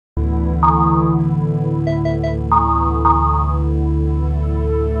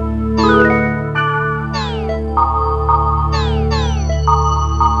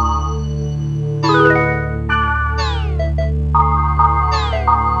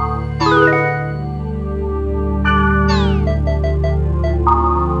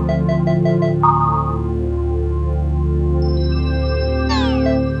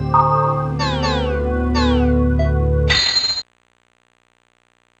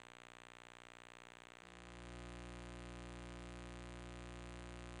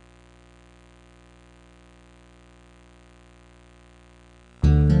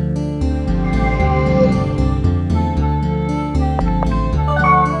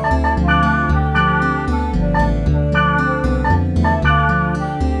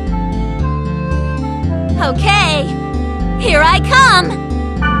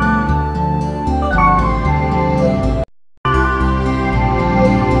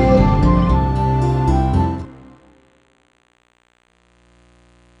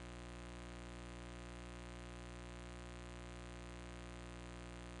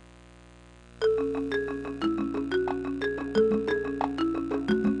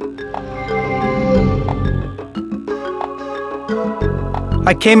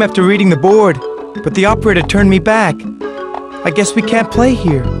I came after reading the board, but the operator turned me back. I guess we can't play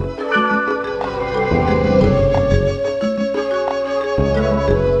here.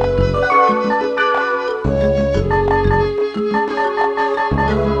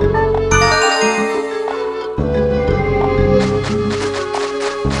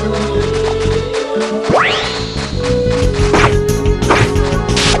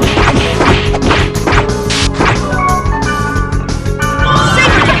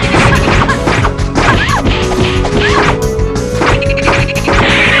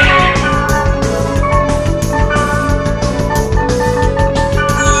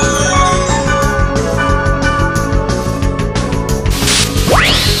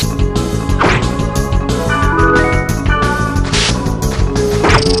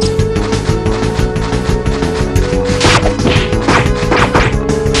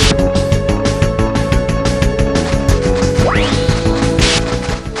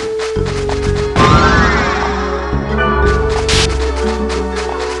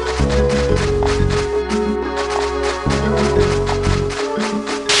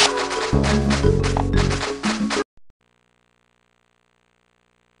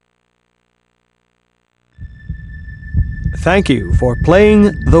 Thank you for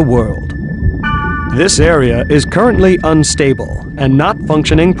playing the world. This area is currently unstable and not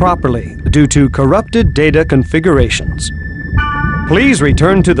functioning properly due to corrupted data configurations. Please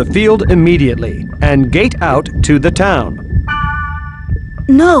return to the field immediately and gate out to the town.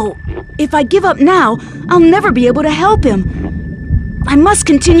 No, if I give up now, I'll never be able to help him. I must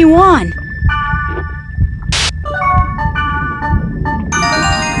continue on.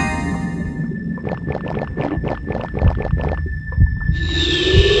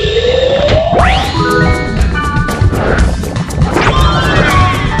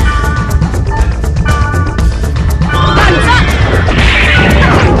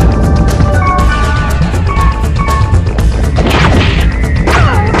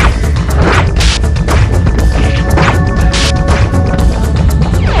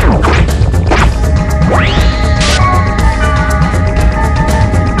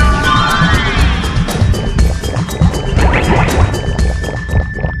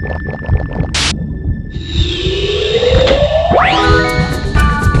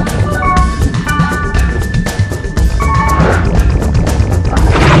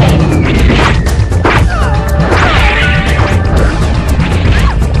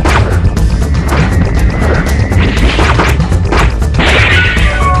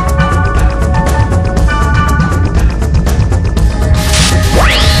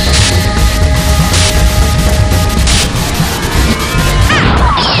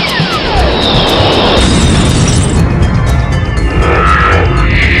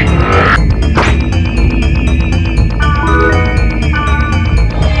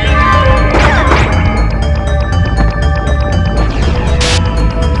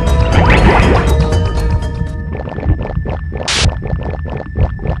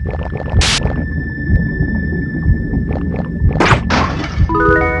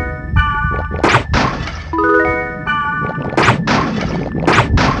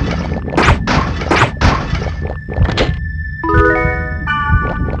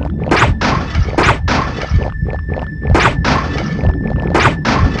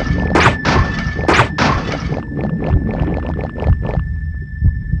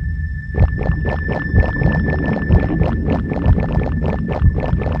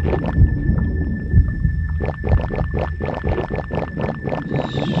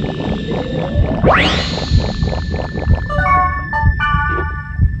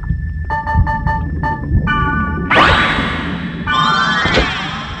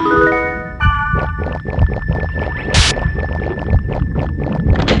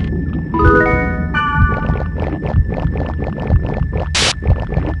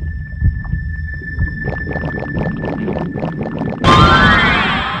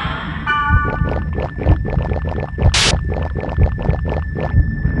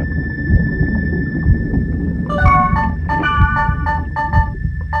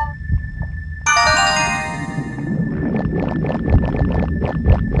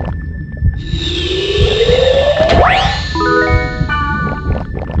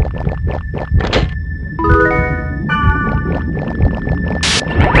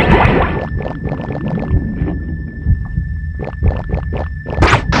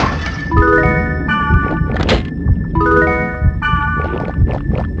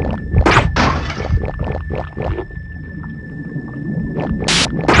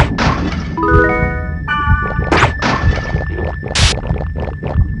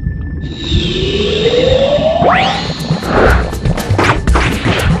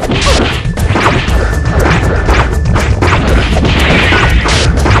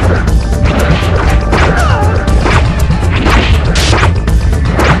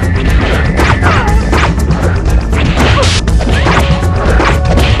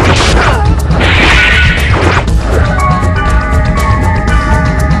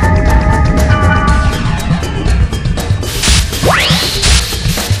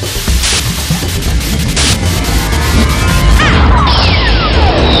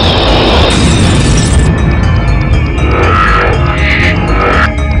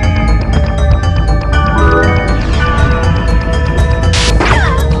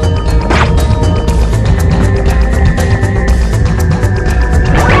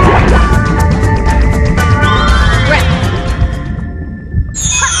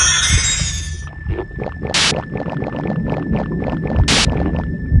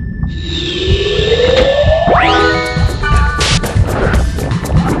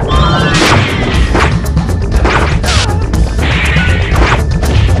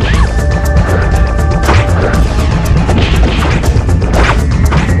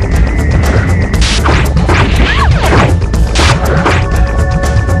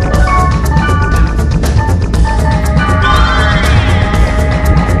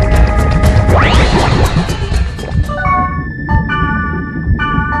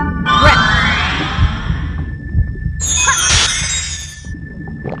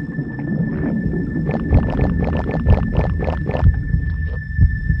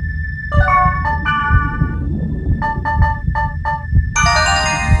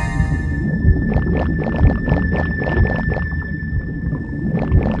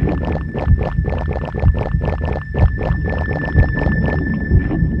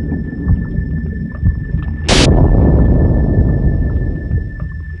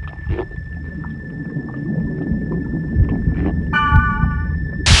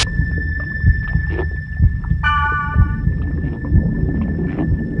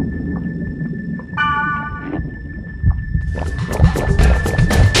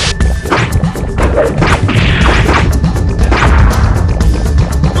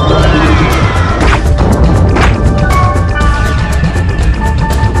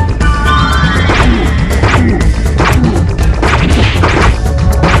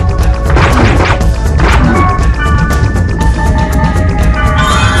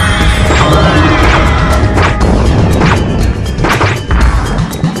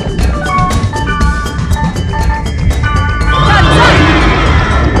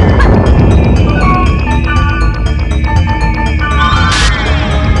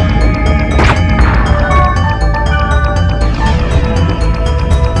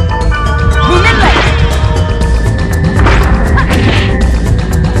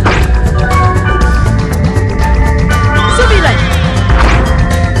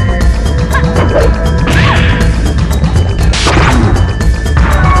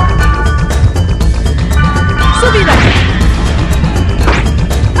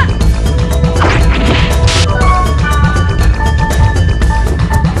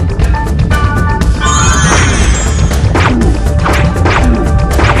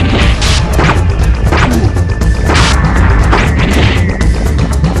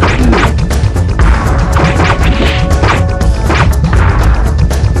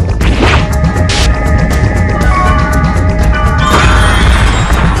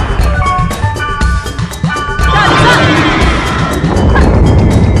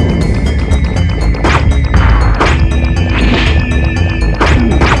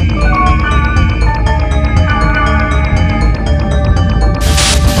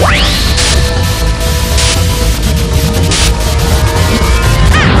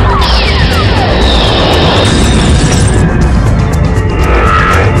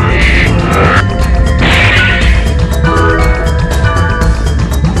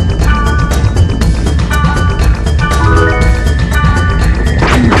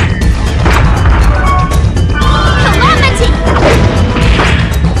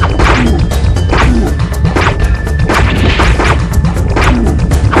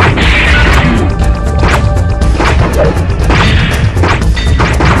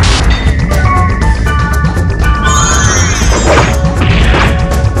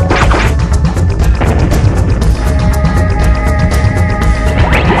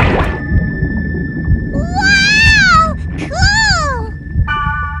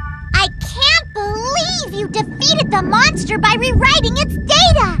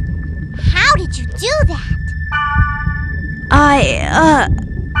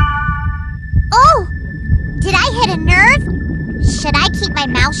 Oh! Did I hit a nerve? Should I keep my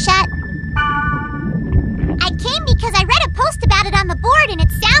mouth shut? I came because I read a post about it on the board and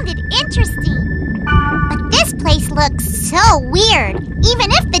it sounded interesting. But this place looks so weird.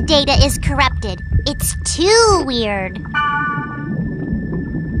 Even if the data is corrupted, it's too weird.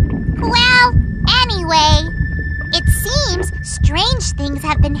 Well, anyway, it seems strange things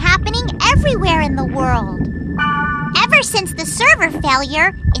have been happening everywhere in the world. Ever since the server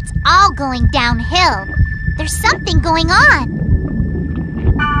failure, it's all going downhill. There's something going on.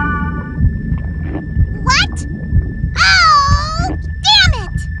 What? Oh, damn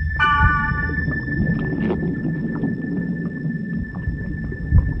it!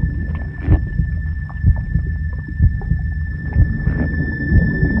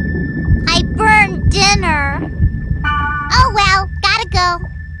 I burned dinner. Oh well, gotta go.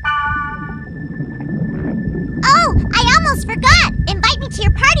 Oh, I almost forgot! Invite me to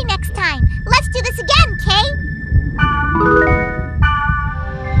your party next time. Let's do this again, Kay?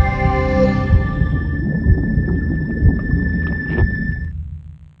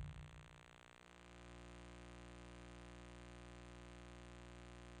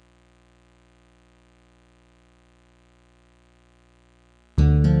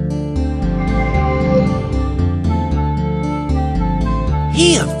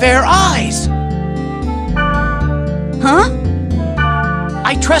 Ye of fair eyes! Huh?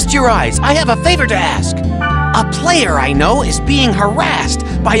 I trust your eyes. I have a favor to ask. A player I know is being harassed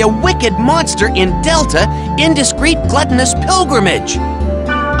by a wicked monster in Delta Indiscreet Gluttonous Pilgrimage.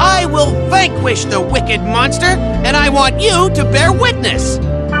 I will vanquish the wicked monster, and I want you to bear witness.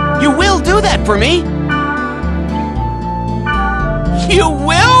 You will do that for me? You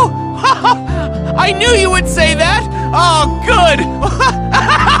will? I knew you would say that! Oh, good!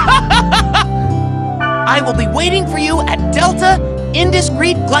 I will be waiting for you at Delta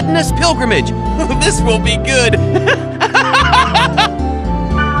Indiscreet Gluttonous Pilgrimage. This will be good.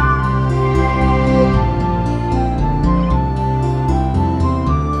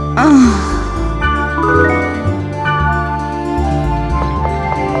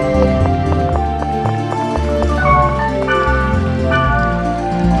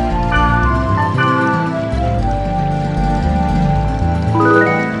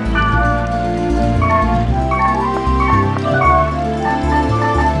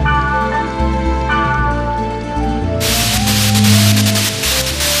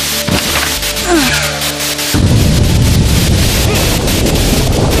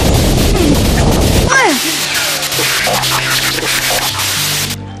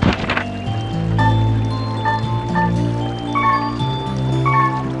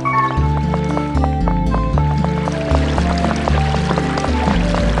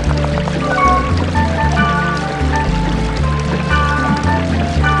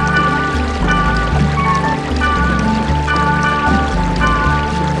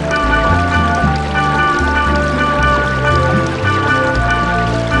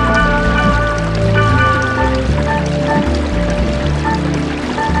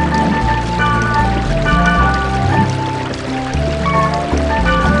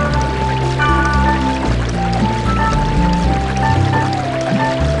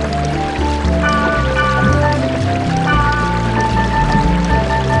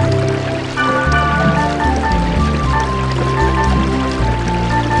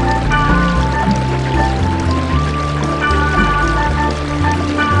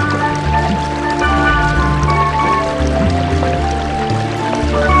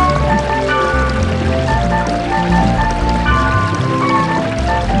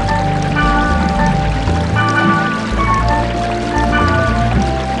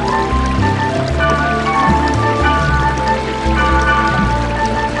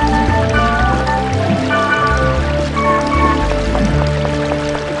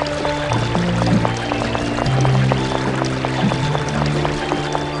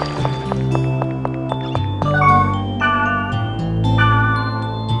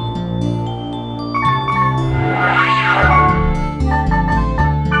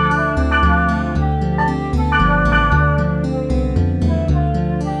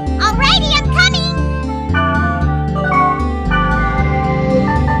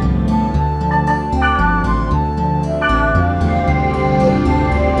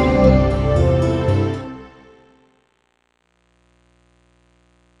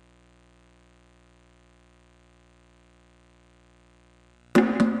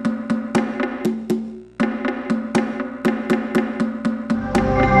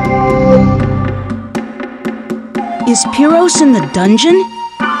 Is Pyros in the dungeon?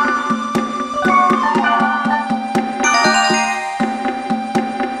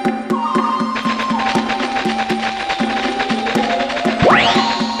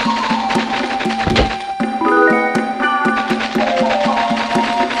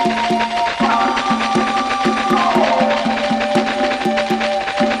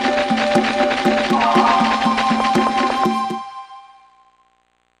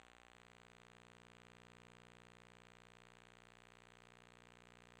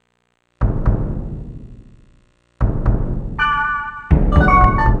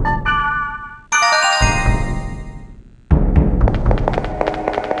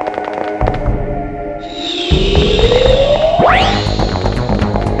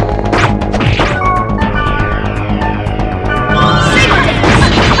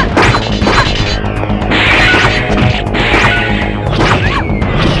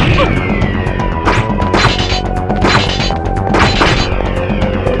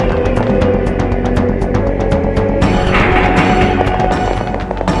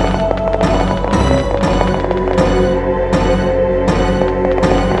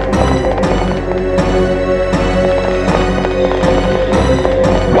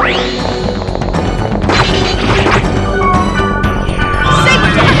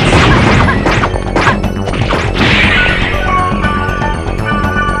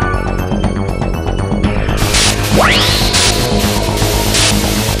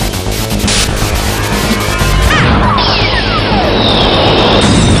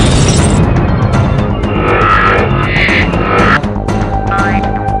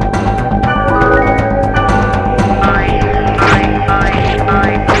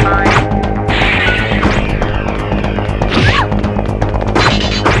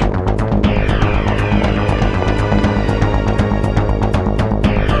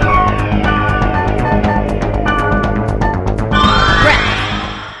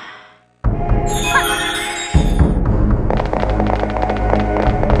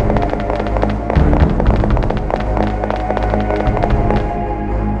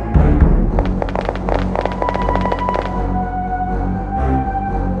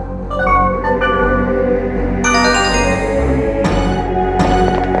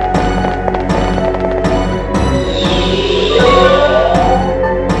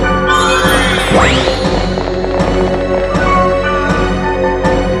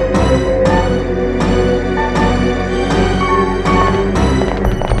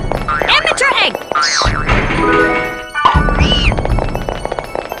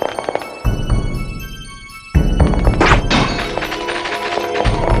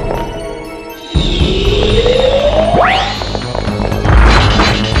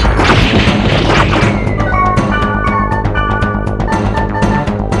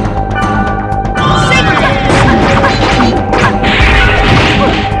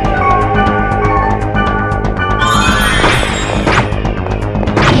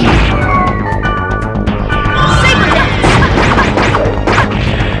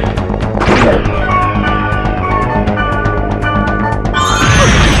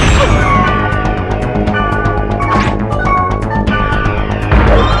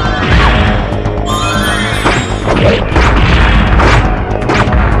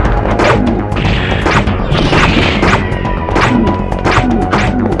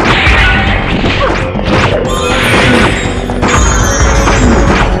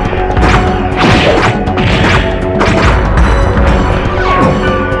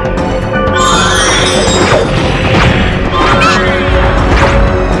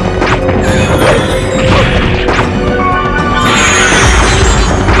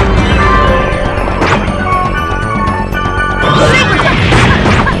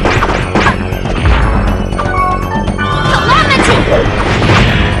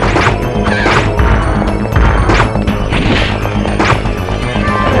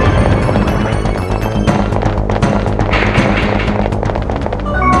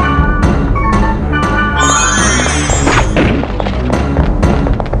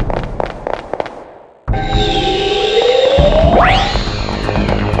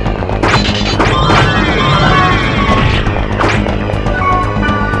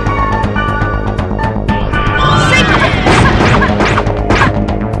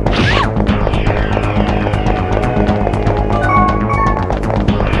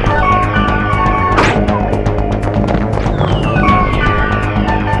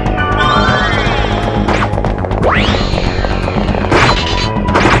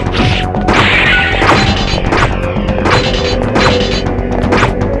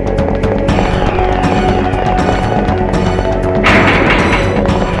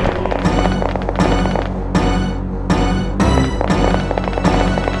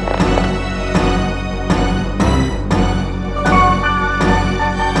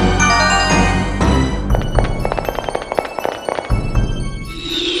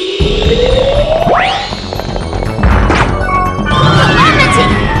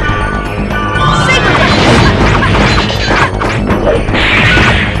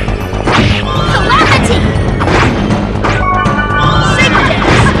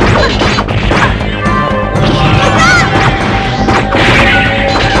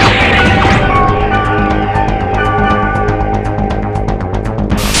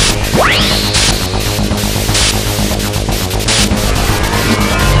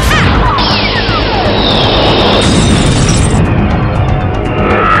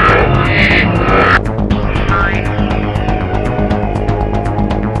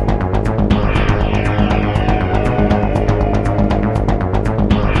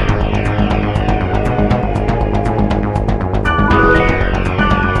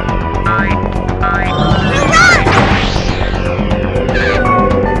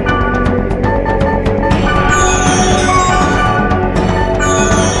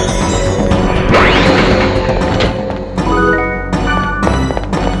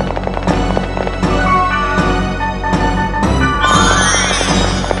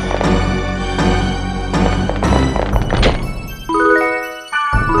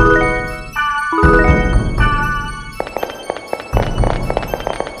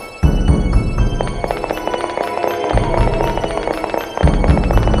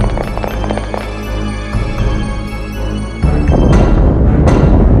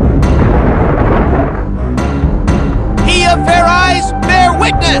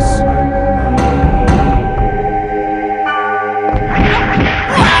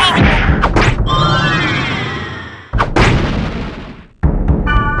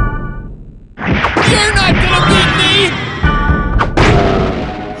 You're not gonna beat me!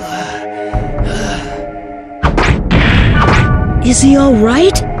 Is he all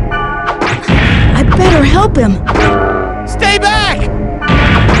right? I better help him. Stay back!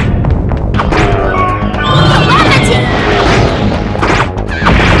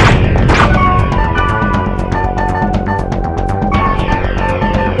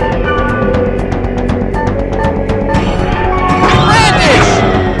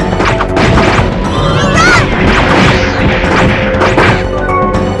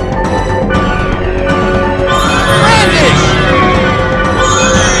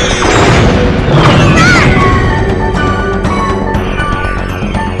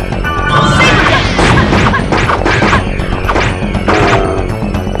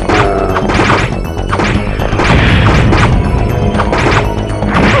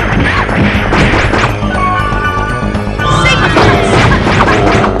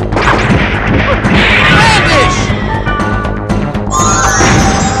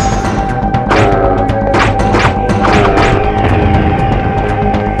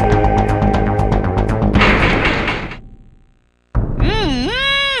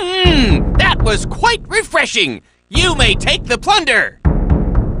 Was quite refreshing. You may take the plunder.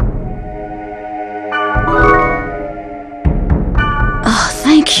 Oh,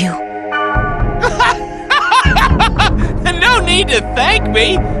 thank you. No need to thank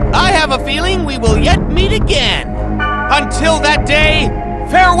me. I have a feeling we will yet meet again. Until that day,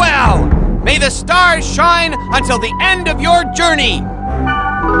 farewell. May the stars shine until the end of your journey.